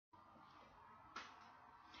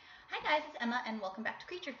Hi guys, it's Emma and welcome back to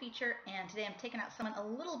Creature Feature, and today I'm taking out someone a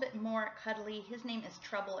little bit more cuddly. His name is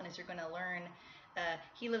Trouble, and as you're going to learn,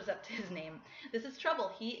 he lives up to his name. This is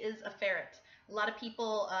Trouble. He is a ferret. A lot of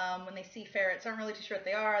people, when they see ferrets, aren't really too sure what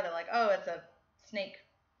they are. They're like, oh, it's a snake,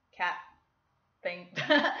 cat thing.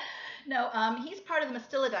 No, he's part of the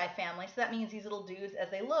Mastilidae family, so that means these little dudes, as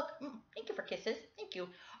they look, thank you for kisses, thank you,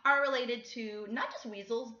 are related to not just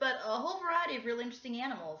weasels, but a whole variety of really interesting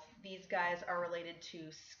animals. These guys are related to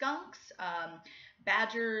skunks,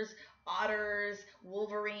 badgers, otters,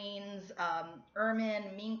 wolverines,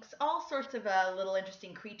 ermine, minks, all sorts of little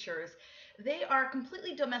interesting creatures. They are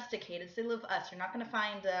completely domesticated, so they live with us. You're not going to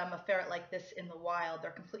find a ferret like this in the wild. They're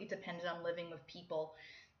completely dependent on living with people.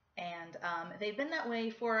 And they've been that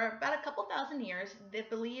way for about a couple thousand years. It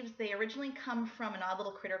believes they originally come from an odd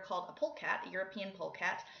little critter called a polecat, a European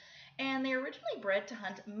polecat, and they originally bred to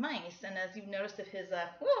hunt mice. And as you've noticed of his,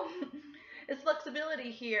 his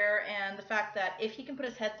flexibility here and the fact that if he can put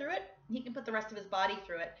his head through it, he can put the rest of his body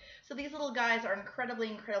through it. So these little guys are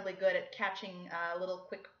incredibly good at catching little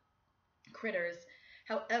quick critters.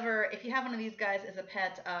 However, if you have one of these guys as a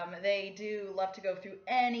pet, they do love to go through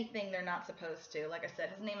anything they're not supposed to. Like I said,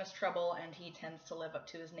 his name is Trouble, and he tends to live up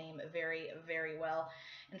to his name very well.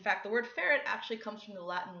 In fact, the word ferret actually comes from the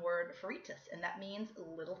Latin word ferretus, and that means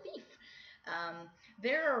little thief.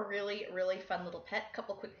 They're a really fun little pet.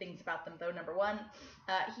 Couple quick things about them, though. Number one,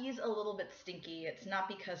 he's a little bit stinky. It's not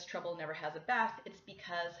because Trouble never has a bath. It's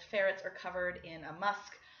because ferrets are covered in a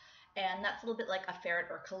musk, and that's a little bit like a ferret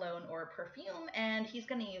or cologne or a perfume, and he's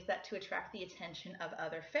going to use that to attract the attention of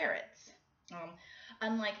other ferrets.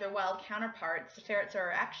 Unlike their wild counterparts, ferrets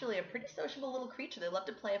are actually a pretty sociable little creature. They love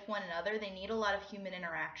to play with one another. They need a lot of human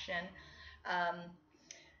interaction.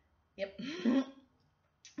 Yep.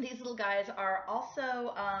 These little guys are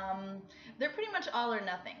also, they're pretty much all or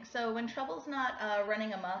nothing. So when Trouble's not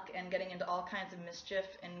running amok and getting into all kinds of mischief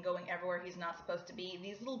and going everywhere he's not supposed to be,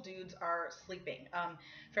 these little dudes are sleeping.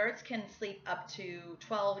 Ferrets can sleep up to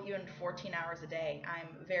 12, even 14 hours a day. I'm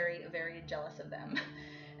very jealous of them.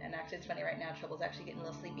 And actually, it's funny right now, Trouble's actually getting a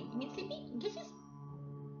little sleepy. You need sleepy? Kisses?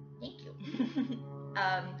 Thank you.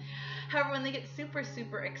 However, when they get super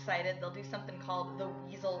excited, they'll do something called the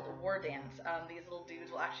weasel war dance. These little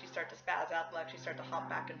dudes will actually start to spaz out. They'll actually start to hop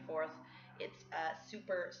back and forth. It's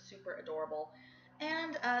super adorable.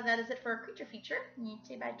 And that is it for our creature feature. You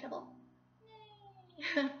say bye, Trouble.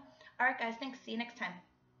 Alright guys, thanks. See you next time.